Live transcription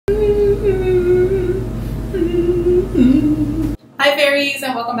Hi fairies,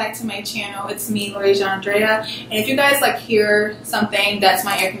 and welcome back to my channel. It's me, Laurasia Andrea, and if you guys like hear something, that's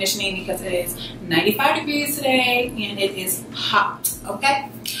my air conditioning because it is 95 degrees today and it is hot. Okay,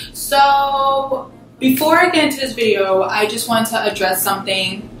 so before I get into this video, I just want to address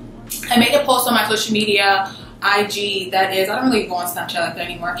something. I made a post on my social media IG, that is, I don't really go on Snapchat like that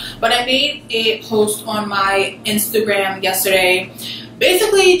anymore, but I made a post on my Instagram yesterday,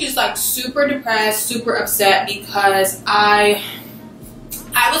 basically just like super depressed, super upset because I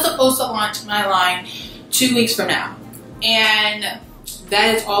was supposed to launch my line 2 weeks from now, and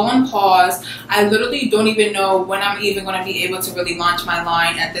that is all on pause. I literally don't even know when I'm even going to be able to really launch my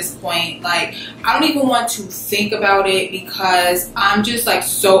line at this point. Like, I don't even want to think about it because I'm just like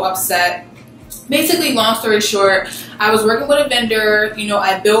so upset. Basically, long story short, I was working with a vendor. You know,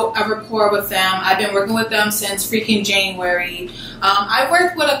 I built a rapport with them. I've been working with them since freaking January. I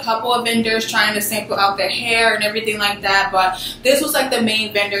worked with a couple of vendors trying to sample out their hair and everything like that, but this was like the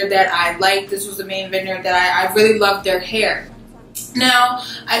main vendor that I liked. This was the main vendor that I really loved their hair. Now,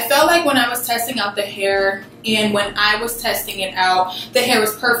 I felt like when I was testing out the hair and when I was testing it out, the hair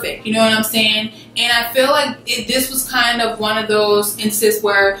was perfect. You know what I'm saying? And I feel like this was kind of one of those instances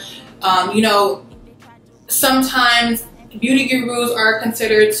where you know, sometimes beauty gurus are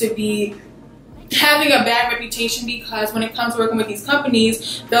considered to be having a bad reputation because when it comes to working with these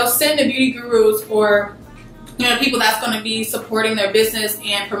companies, they'll send the beauty gurus or, you know, people that's going to be supporting their business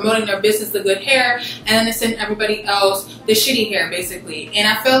and promoting their business the good hair, and then they send everybody else the shitty hair, basically. And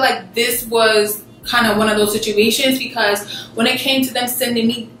I feel like this was kind of one of those situations because when it came to them sending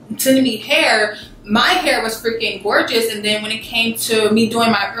me hair, my hair was freaking gorgeous, and then when it came to me doing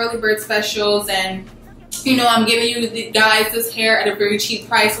my early bird specials and, you know, I'm giving you guys this hair at a very cheap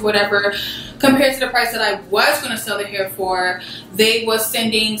price or whatever, compared to the price that I was going to sell the hair for, they was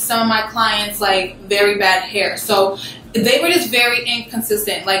sending some of my clients like very bad hair. So they were just very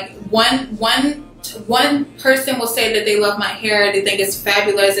inconsistent. Like one person will say that they love my hair, they think it's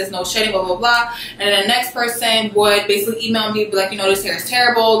fabulous, there's no shedding, blah blah blah, and then the next person would basically email me, be like, you know, this hair is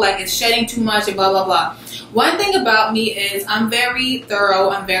terrible, like it's shedding too much and blah blah blah. One thing about me is I'm very thorough,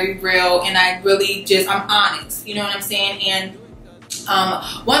 I'm very real, and I really just, I'm honest, you know what I'm saying? And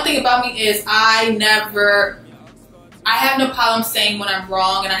one thing about me is I have no problem saying when I'm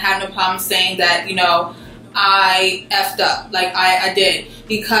wrong, and I have no problem saying that, you know, I effed up, like I did,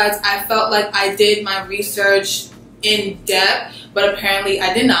 because I felt like I did my research in depth, but apparently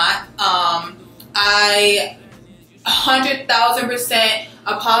I did not. I 100,000%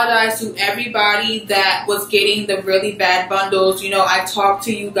 apologize to everybody that was getting the really bad bundles. You know, I talked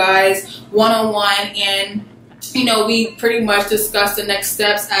to you guys one-on-one, and you know, we pretty much discussed the next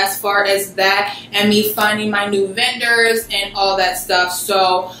steps as far as that and me finding my new vendors and all that stuff.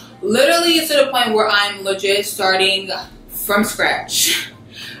 So literally it's to the point where I'm legit starting from scratch.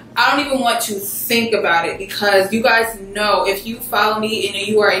 I don't even want to think about it because you guys know, if you follow me and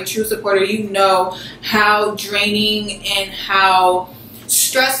you are a true supporter, you know how draining and how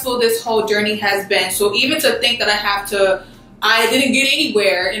stressful this whole journey has been. So even to think that I didn't get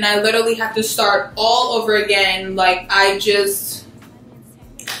anywhere and I literally have to start all over again, like I just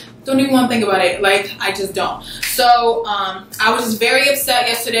don't even want to think about it. Like, I just don't. So I was just very upset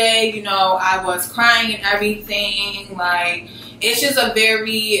yesterday. You know, I was crying and everything. Like, it's just a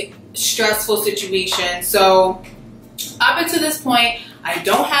very stressful situation. So up until this point, I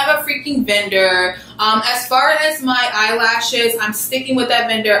don't have a freaking vendor. As far as my eyelashes, I'm sticking with that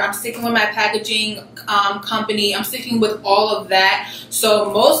vendor. I'm sticking with my packaging company. I'm sticking with all of that.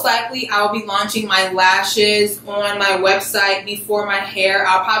 So most likely I'll be launching my lashes on my website before my hair.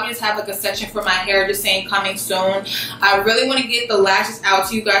 I'll probably just have like a section for my hair just saying coming soon. I really want to get the lashes out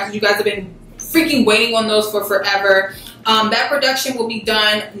to you guys because you guys have been freaking waiting on those for forever. That production will be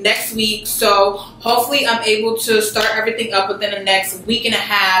done next week, so hopefully I'm able to start everything up within the next week and a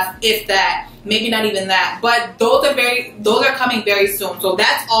half, if that, maybe not even that. But those are coming very soon, so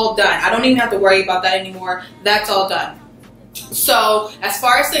that's all done. I don't even have to worry about that anymore. That's all done. So as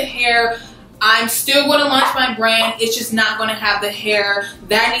far as the hair, I'm still going to launch my brand. It's just not going to have the hair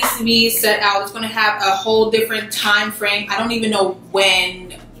that needs to be set out. It's going to have a whole different time frame. I don't even know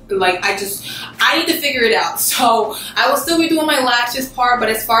when. Like, I need to figure it out. So I will still be doing my lashes part, but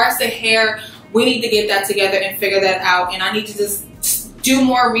as far as the hair, we need to get that together and figure that out. And I need to just do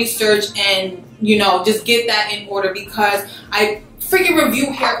more research and, you know, just get that in order because I freaking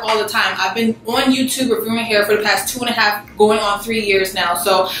review hair all the time. I've been on YouTube reviewing hair for the past 2.5, going on 3 years now.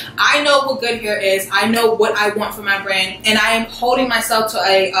 So I know what good hair is. I know what I want for my brand, and I am holding myself to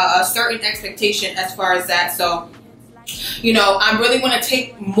a certain expectation as far as that. So you know, I really want to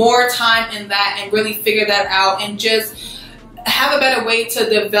take more time in that and really figure that out and just have a better way to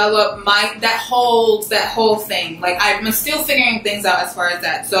develop that whole thing. Like, I'm still figuring things out as far as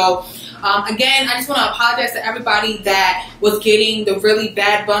that. So again, I just want to apologize to everybody that was getting the really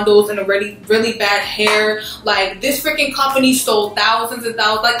bad bundles and the really bad hair. Like, this freaking company stole thousands and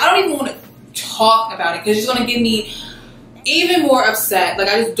thousands. Like, I don't even want to talk about it because it's going to get me even more upset. Like,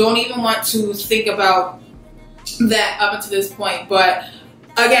 I just don't even want to think about that up until this point. But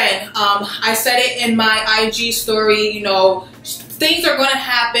again, I said it in my IG story, you know, things are going to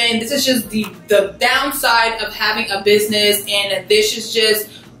happen. This is just the downside of having a business, and this is just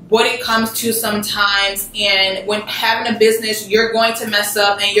what it comes to sometimes. And when having a business, you're going to mess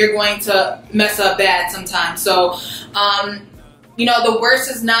up, and you're going to mess up bad sometimes. So you know, the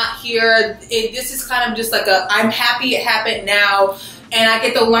worst is not here. This is kind of just like I'm happy it happened now, and I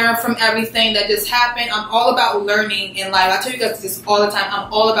get to learn from everything that just happened. I'm all about learning in life. I tell you guys this all the time.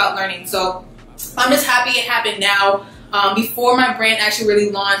 I'm all about learning. So I'm just happy it happened now, before my brand actually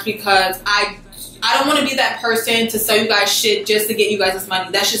really launched, because I don't want to be that person to sell you guys shit just to get you guys this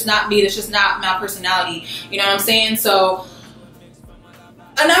money. That's just not me. That's just not my personality. You know what I'm saying? So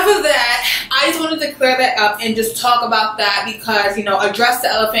enough of that. I just wanted to clear that up and just talk about that, because, you know, address the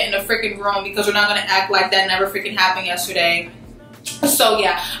elephant in the freaking room, because we're not going to act like that never freaking happened yesterday. So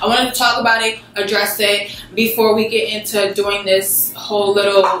yeah, I wanted to talk about it, address it, before we get into doing this whole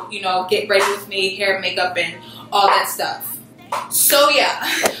little, you know, get ready with me, hair, makeup, and all that stuff. So yeah,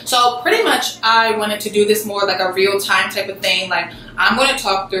 so pretty much I wanted to do this more like a real time type of thing. Like, I'm going to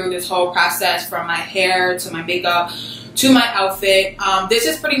talk through this whole process from my hair to my makeup to my outfit. This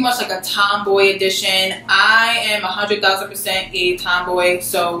is pretty much like a tomboy edition. I am 100,000% a tomboy.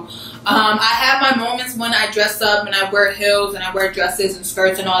 So I have my moments when I dress up and I wear heels and I wear dresses and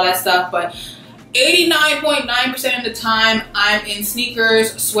skirts and all that stuff, but 89.9% of the time I'm in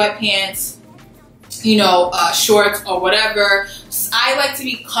sneakers, sweatpants, you know, shorts or whatever. I like to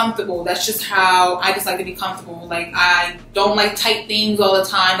be comfortable. That's just how I just like to be comfortable. Like, I don't like tight things all the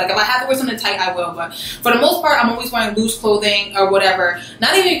time. Like, if I have to wear something tight, I will, but for the most part, I'm always wearing loose clothing or whatever.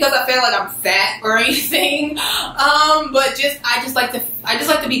 Not even because I feel like I'm fat or anything, but just I just like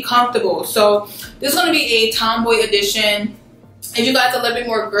to be comfortable. So this is going to be a tomboy edition. If you guys are a little bit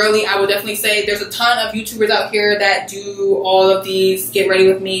more girly, I would definitely say there's a ton of YouTubers out here that do all of these get ready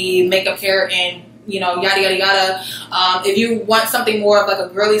with me, makeup, hair, and, you know, yada yada yada. If you want something more of like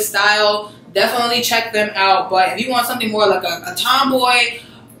a girly style, definitely check them out. But if you want something more like a tomboy,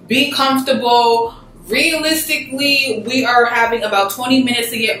 be comfortable. Realistically, we are having about 20 minutes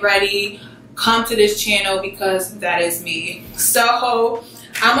to get ready. Come to this channel, because that is me. So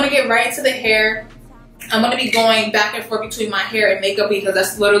I'm gonna get right into the hair. I'm going to be going back and forth between my hair and makeup, because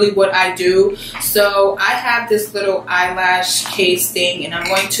that's literally what I do. So I have this little eyelash case thing, and I'm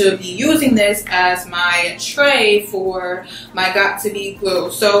going to be using this as my tray for my Got To Be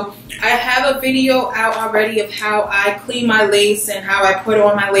glue. So I have a video out already of how I clean my lace and how I put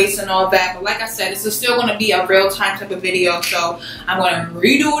on my lace and all that. But like I said, this is still going to be a real time type of video. So I'm going to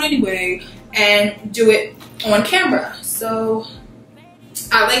redo it anyway and do it on camera. So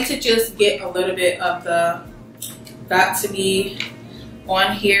I like to just get a little bit of the Got To Be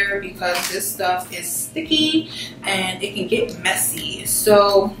on here, because this stuff is sticky and it can get messy.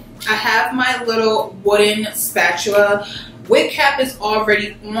 So I have my little wooden spatula. Wig cap is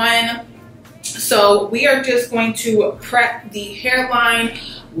already on. So we are just going to prep the hairline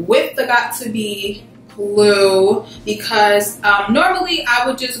with the Got To Be glue, because normally I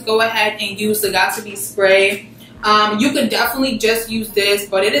would just go ahead and use the Got To Be spray. You can definitely just use this,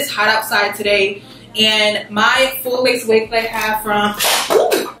 but it is hot outside today, and my full lace wig that I have from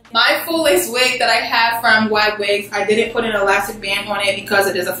Ywigs, I didn't put an elastic band on it because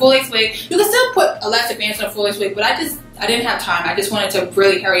it is a full lace wig. You can still put elastic bands on a full lace wig, but I didn't have time. I just wanted to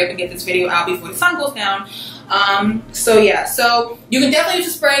really hurry up and get this video out before the sun goes down. So yeah, so you can definitely use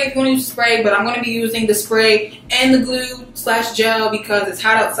the spray if you want to use the spray, but I'm going to be using the spray and the glue / gel because it's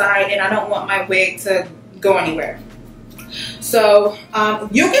hot outside and I don't want my wig to go anywhere. So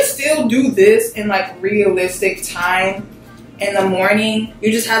you can still do this in like realistic time in the morning.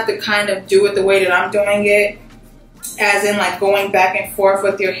 You just have to kind of do it the way that I'm doing it, as in like going back and forth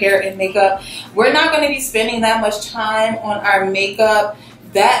with your hair and makeup. We're not going to be spending that much time on our makeup.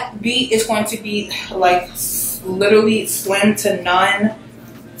 That beat is going to be like literally slim to none.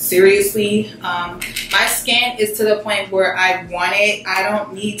 Seriously, my skin is to the point where I want it. I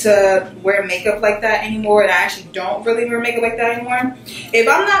don't need to wear makeup like that anymore, and I actually don't really wear makeup like that anymore. If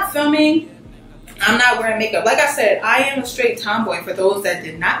I'm not filming, I'm not wearing makeup. Like I said, I am a straight tomboy. For those that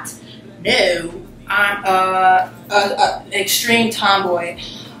did not know, I'm an extreme tomboy.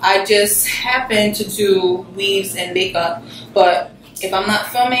 I just happen to do weaves and makeup, but if I'm not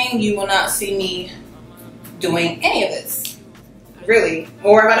filming, you will not see me doing any of this, really.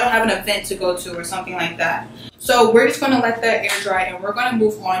 Or if I don't have an event to go to or something like that. So we're just gonna let that air dry and we're gonna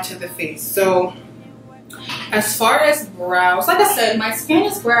move on to the face. So as far as brows, like I said, my skin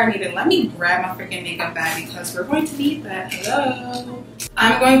is where I need it. Let me grab my freaking makeup bag because we're going to need that. Hello.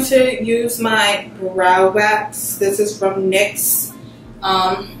 I'm going to use my brow wax. This is from NYX.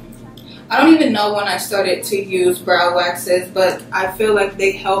 I don't even know when I started to use brow waxes, but I feel like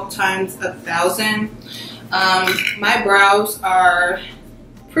they help times 1,000. My brows are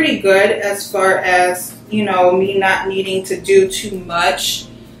pretty good as far as, you know, me not needing to do too much.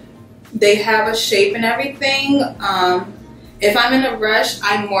 They have a shape and everything. If I'm in a rush,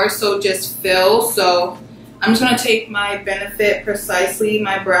 I more so just fill. So I'm just gonna take my Benefit Precisely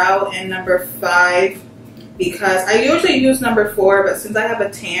my brow in number 5 because I usually use number 4, but since I have a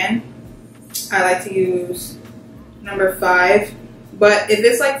tan, I like to use number 5. But if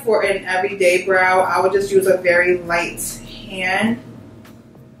it's like for an everyday brow, I would just use a very light hand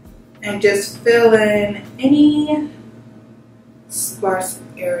and just fill in any sparse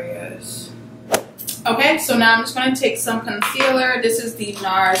areas. Okay, so now I'm just going to take some concealer. This is the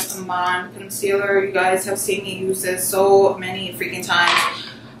Nars Amande concealer. You guys have seen me use this so many freaking times.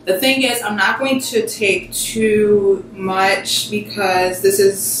 The thing is, I'm not going to take too much because this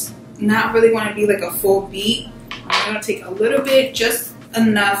is not really going to be like a full beat. I'm going to take a little bit, just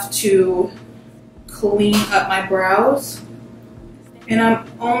enough to clean up my brows. And I'm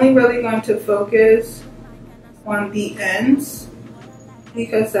only really going to focus on the ends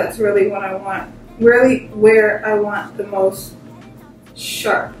because that's really what I want, really where I want the most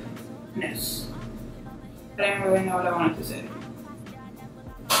sharpness. I didn't really know what I wanted to say.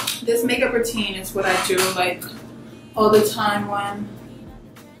 This makeup routine is what I do like all the time when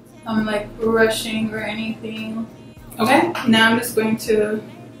I'm like rushing or anything. Okay, now I'm just going to,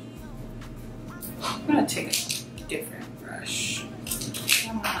 I'm gonna take a different brush. I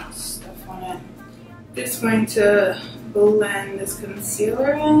don't want stuff on it. Just going to blend this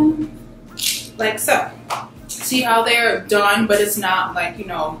concealer in like so. See how they're done, but it's not like, you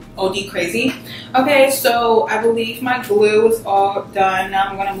know, OD crazy. Okay, so I believe my glue is all done. Now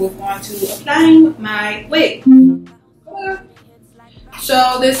I'm gonna move on to applying my wig.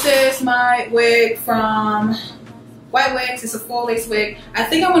 So this is my wig from Ywigs. It's a full lace wig. I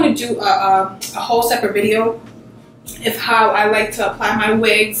think I want to do a whole separate video of how I like to apply my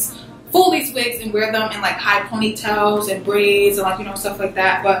wigs, full lace wigs, and wear them in like high ponytails and braids and like, you know, stuff like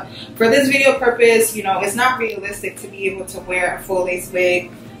that. But for this video purpose, you know, it's not realistic to be able to wear a full lace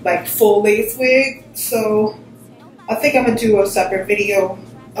wig, like full lace wig. So I think I'm gonna do a separate video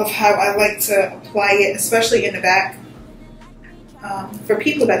of how I like to apply it, especially in the back, for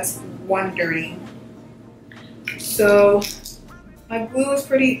people that's wondering. So my glue is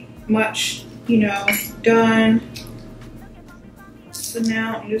pretty much, you know, done. So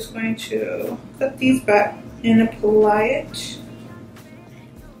now I'm just going to put these back and apply it.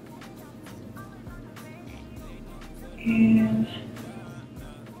 And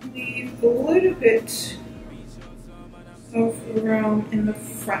leave a little bit of room in the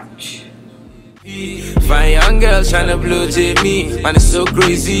front. Fine young girl tryna blue jay me. Man, it's so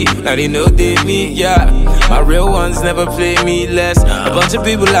crazy. Now they know they me, yeah. My real ones never play me less. A bunch of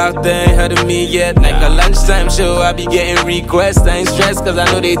people out there ain't heard of me yet. Like a lunchtime show, I be getting requests. I ain't stressed cause I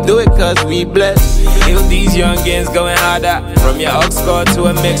know they do it cause we blessed. Heal these youngins going harder. From your Oxford to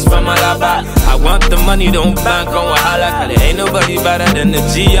a mix from Alaba. I want the money, don't bank on Wahala. Cause there ain't nobody better than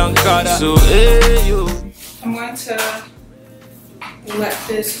the G on Carter. So, hey, you. I'm going to let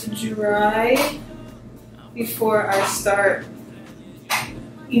this dry before I start,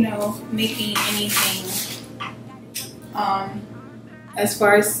 you know, making anything as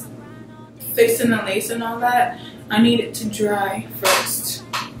far as fixing the lace and all that. I need it to dry first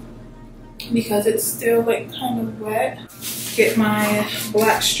because it's still like kind of wet. Get my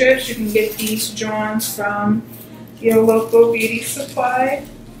black strips. You can get these drawn from your local beauty supply.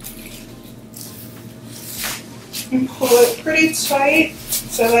 And pull it pretty tight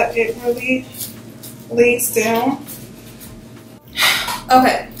so that it really lays down.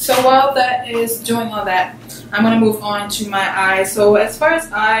 Okay, so while that is doing all that, I'm gonna move on to my eyes. So as far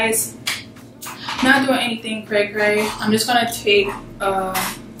as eyes, not doing anything cray-cray. I'm just gonna take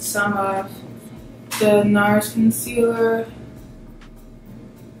some of the Nars concealer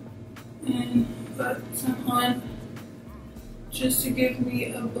and put some on just to give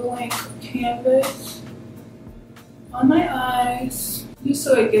me a blank canvas on my eyes, just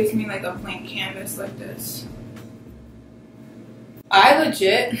so it gives me like a blank canvas like this. I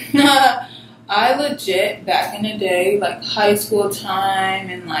I legit back in the day, like high school time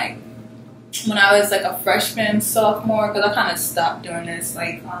and like when I was like a freshman, sophomore, because I kind of stopped doing this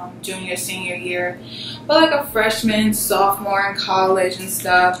like junior, senior year, but like a freshman, sophomore in college and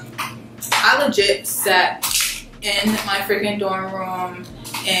stuff, I legit sat in my freaking dorm room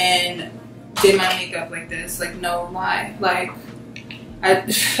and did my makeup like this, like no lie. Like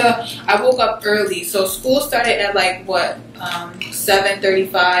I woke up early, so school started at like what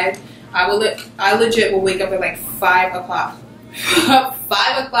 7:35. I legit will wake up at like 5 o'clock.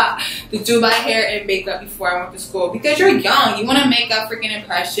 5 o'clock to do my hair and makeup before I went to school, because you're young, you want to make a freaking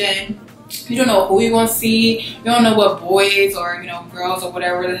impression. You don't know who you're gonna see, you don't know what boys or, you know, girls or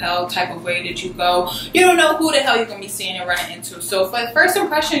whatever the hell type of way that you go, you don't know who the hell you're gonna be seeing and running into. So for the first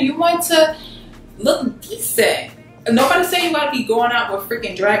impression, you want to look decent. Nobody's saying you gotta be going out with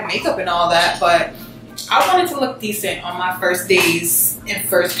freaking drag makeup and all that, but I wanted to look decent on my first days and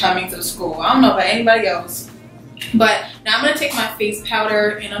first coming to school. I don't know about anybody else. But now I'm going to take my face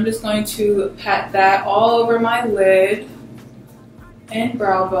powder and I'm just going to pat that all over my lid and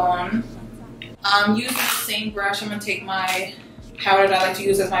brow bone. I'm using the same brush. I'm going to take my powder that I like to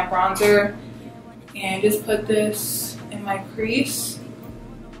use as my bronzer and just put this in my crease.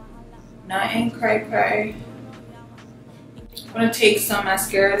 Not in cray cray. I'm going to take some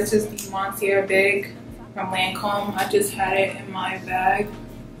mascara. This is the Monsieur Big from Lancome. I just had it in my bag.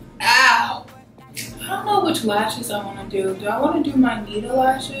 Ow! I don't know which lashes I want to do. Do I want to do my Nita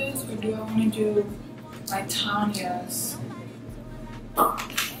lashes or do I want to do my Tonya's?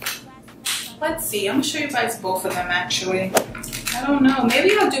 Let's see. I'm going to show you guys both of them actually. I don't know.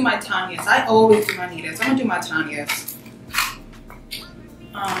 Maybe I'll do my Tonya's. I always do my Nitas. I'm going to do my Tonya's.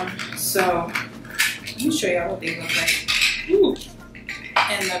 So let me show y'all what they look like. Ooh.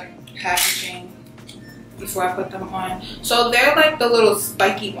 And the packaging before I put them on. So they're like the little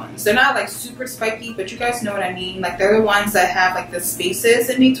spiky ones. They're not like super spiky, but you guys know what I mean. Like they're the ones that have like the spaces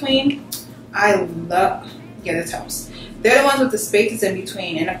in between. I love, yeah, this helps. They're the ones with the spaces in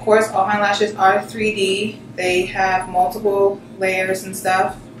between. And of course, all my lashes are 3D. They have multiple layers and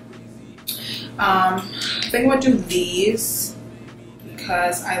stuff. I think I'm gonna do these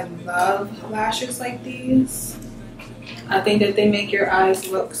because I love lashes like these. I think that they make your eyes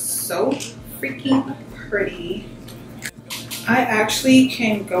look so freaking pretty. I actually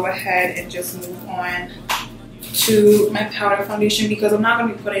can go ahead and just move on to my powder foundation because I'm not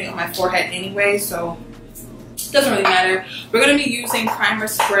going to be putting it on my forehead anyway, so it doesn't really matter. We're going to be using primer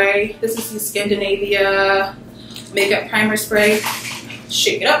spray. This is the Scandinavia makeup primer spray.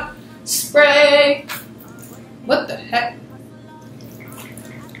 Shake it up. Spray. What the heck?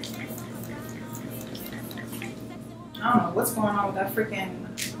 I don't know what's going on with that freaking,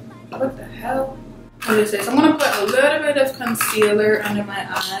 what the hell? What is this? I'm gonna put a little bit of concealer under my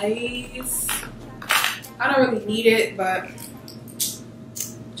eyes. I don't really need it, but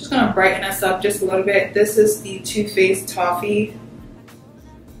just gonna brighten us up just a little bit. This is the Toofaced Toffee.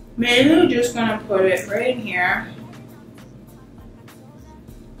 Maybe I'm just gonna put it right in here.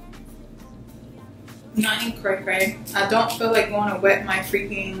 Not in cray cray. I don't feel like going to wet my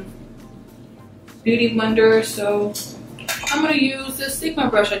freaking beauty blender, so I'm gonna use this Sigma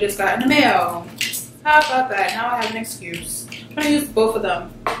brush I just got in the mail. How about that? Now I have an excuse. I'm gonna use both of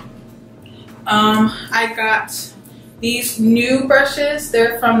them. I got these new brushes.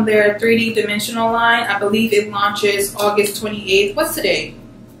 They're from their 3D dimensional line. I believe it launches August 28th. What's today?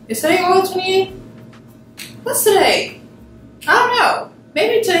 Is today August 28th? What's today? I don't know.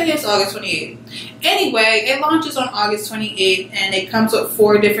 Maybe today is August 28th. Anyway, it launches on August 28th and it comes with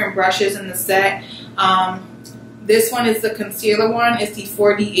 4 different brushes in the set. This one is the concealer one. It's the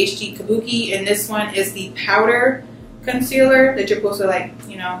 4D HD Kabuki, and this one is the powder concealer that you're supposed to, like,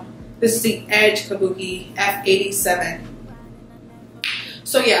 you know, this is the Edge Kabuki F87.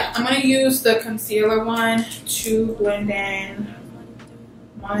 So yeah, I'm going to use the concealer one to blend in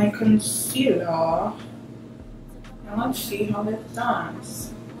my concealer. Now let's see how that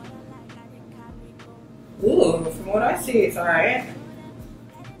does. Ooh, from what I see, it's alright.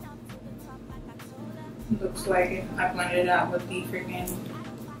 Looks like I blended it out with the freaking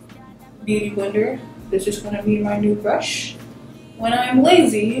beauty blender. This is going to be my new brush when I'm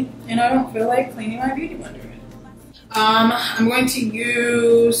lazy and I don't feel like cleaning my beauty blender. I'm going to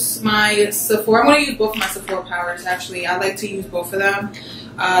use my Sephora. I'm going to use both of my Sephora powders actually. I like to use both of them.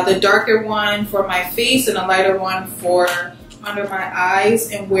 The darker one for my face and the lighter one for under my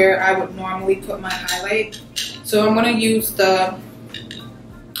eyes and where I would normally put my highlight. So I'm going to use the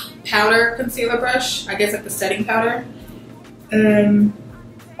powder concealer brush, I guess like the setting powder.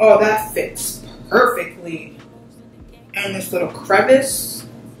 Oh, that fits perfectly. and this little crevice.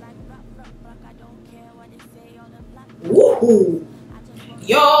 Woohoo!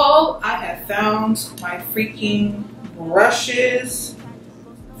 Y'all, I have found my freaking brushes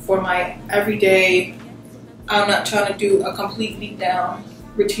for my everyday. I'm not trying to do a complete beat down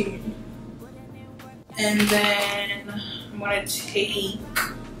routine. And then I'm gonna take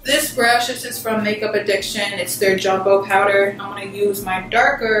this brush. This is from Makeup Addiction. It's their jumbo powder. I'm gonna use my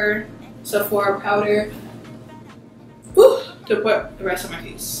darker Sephora powder to put the rest of my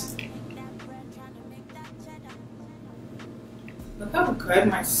face. Look how good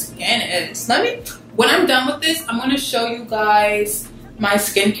my skin is. When I'm done with this, I'm gonna show you guys my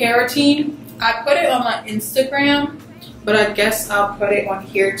skincare routine. I put it on my Instagram, but I guess I'll put it on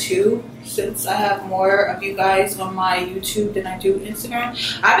here too, since I have more of you guys on my YouTube than I do Instagram.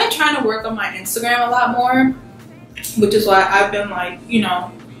 I've been trying to work on my Instagram a lot more, which is why I've been like, you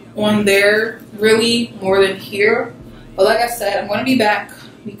know, on there really more than here. But like I said, I'm gonna be back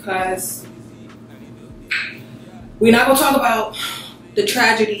because we're not gonna talk about the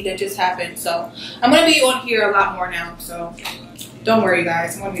tragedy that just happened. So I'm gonna be on here a lot more now, so don't worry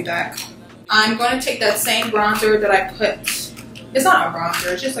guys, I'm gonna be back. I'm going to take that same bronzer that I put, it's not a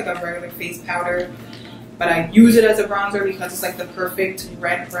bronzer, it's just like a regular face powder, but I use it as a bronzer because it's like the perfect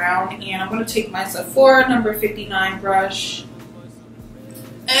red brown. And I'm going to take my Sephora number 59 brush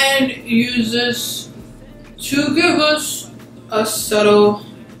and use this to give us a subtle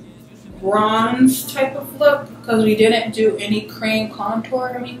bronze type of look, because we didn't do any cream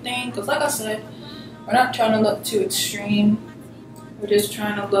contour or anything, because like I said, we're not trying to look too extreme, we're just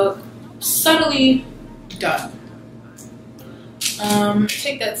trying to look subtly done.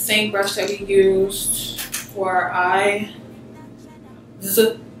 Take that same brush that we used for our eyes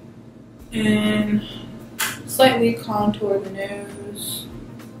and slightly contour the nose.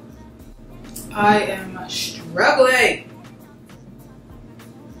 I am struggling.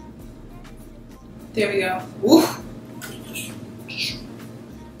 There we go. Woo.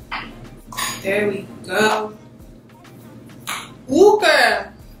 There we go. Ooh, girl.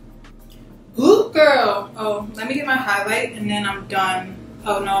 Ooh, girl. Oh, let me get my highlight and then I'm done.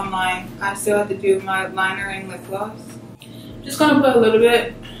 Oh no, I'm lying. I still have to do my liner and lip gloss. Just gonna put a little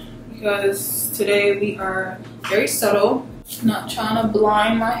bit because today we are very subtle. Not trying to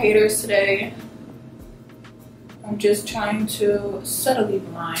blind my haters today. I'm just trying to subtly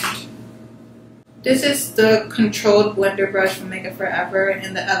blind. This is the controlled blender brush from Makeup Forever,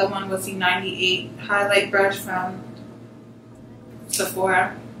 and the other one was the 98 highlight brush from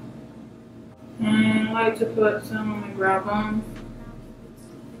Sephora. And I like to put some on my brow bone.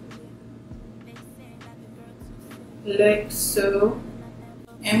 Like so.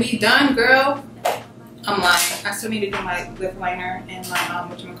 And we done, girl. I'm lying. I still need to do my lip liner and my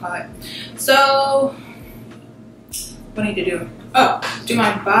whatchamacallit. So, what I need to do? Oh, do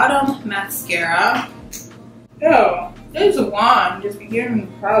my bottom mascara. Yo, this wand just be giving me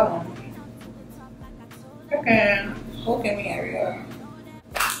problems. Okay, poking me everywhere.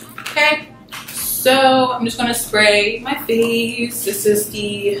 Okay. So I'm just gonna spray my face. This is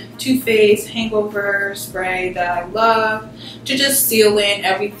the Toofaced Hangover spray that I love to just seal in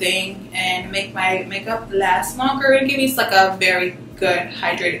everything and make my makeup last longer and give me like a very good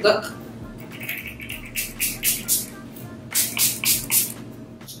hydrated look.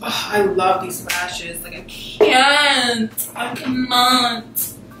 Oh, I love these lashes. Like I cannot.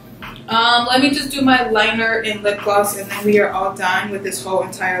 Let me just do my liner and lip gloss and then we are all done with this whole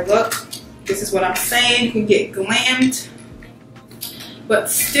entire look. This is what I'm saying. You can get glammed, but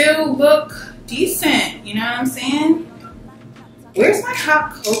still look decent. You know what I'm saying? Where's my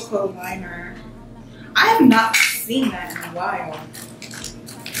hot cocoa liner? I have not seen that in a while.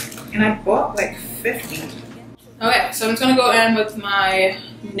 And I bought like 50. Okay, so I'm just gonna go in with my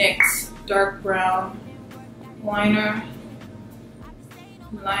NYX dark brown liner.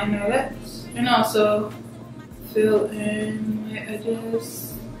 Liner lips. And also fill in my edges.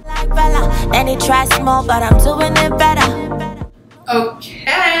 Like Avela, and he tries small, but I'm doing it better.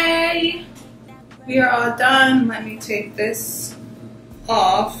 Okay, we are all done. Let me take this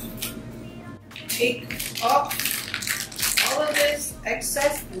off. Take off all of this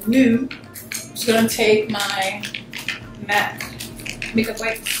excess glue. I'm just gonna take my MAC makeup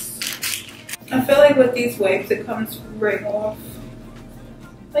wipes. I feel like with these wipes, it comes right off,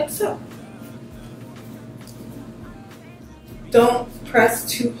 like so. Don't press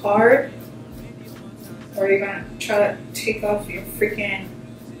too hard or you're gonna try to take off your freaking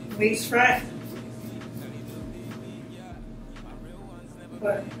waist front.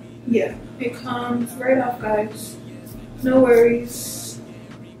 But yeah, it comes right off, guys. No worries.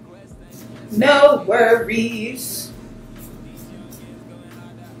 No worries.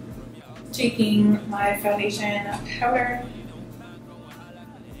 taking my foundation powder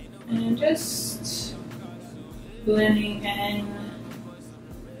and just blending in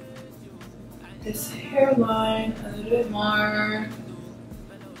this hairline a little bit more.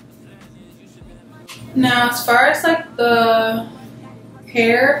 Now, as far as like the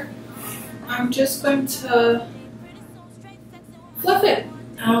hair, I'm just going to fluff it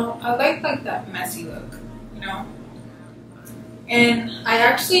out. I like that messy look, you know. And I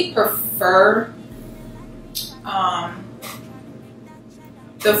actually prefer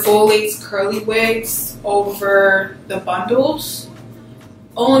the full lace curly wigs over the bundles,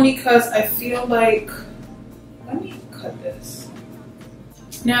 only because I feel like, let me cut this.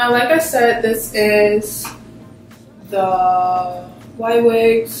 Now, like I said, this is the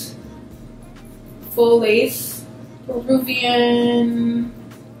Ywigs full lace Peruvian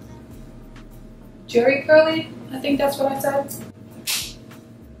Jerry curly. I think that's what I said.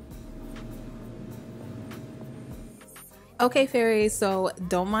 Okay, fairies, so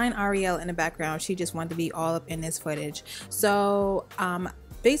don't mind Ariel in the background. She just wanted to be all up in this footage. So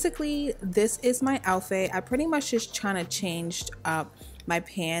basically this is my outfit. I pretty much just trying to change up my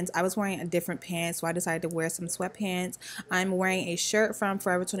pants. I was wearing a different pants, so I decided to wear some sweatpants. I'm wearing a shirt from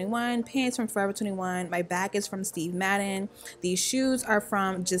Forever 21, pants from Forever 21. My bag is from Steve Madden. These shoes are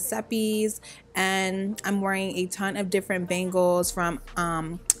from Giuseppe's, and I'm wearing a ton of different bangles from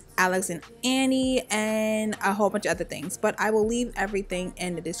Alex and Annie, and a whole bunch of other things, but I will leave everything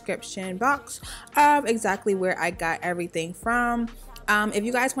in the description box of exactly where I got everything from. If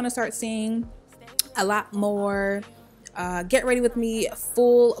you guys want to start seeing a lot more get ready with me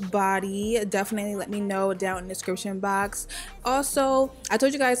full body, definitely let me know down in the description box. Also, I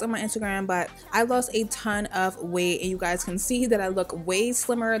told you guys on my Instagram, but I lost a ton of weight, and you guys can see that I look way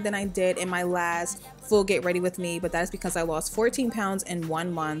slimmer than I did in my last full get ready with me, but that's because I lost 14 pounds in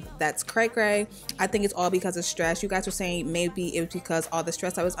 1 month. That's cray. I think it's all because of stress. You guys were saying maybe it was because all the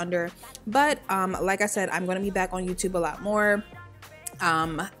stress I was under, but like I said, I'm going to be back on YouTube a lot more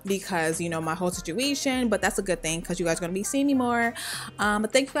because, you know, my whole situation, but that's a good thing because you guys are going to be seeing me more.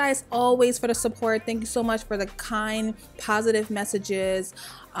 But thank you guys always for the support. Thank you so much for the kind, positive messages.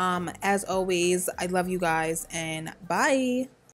 As always, I love you guys, and bye.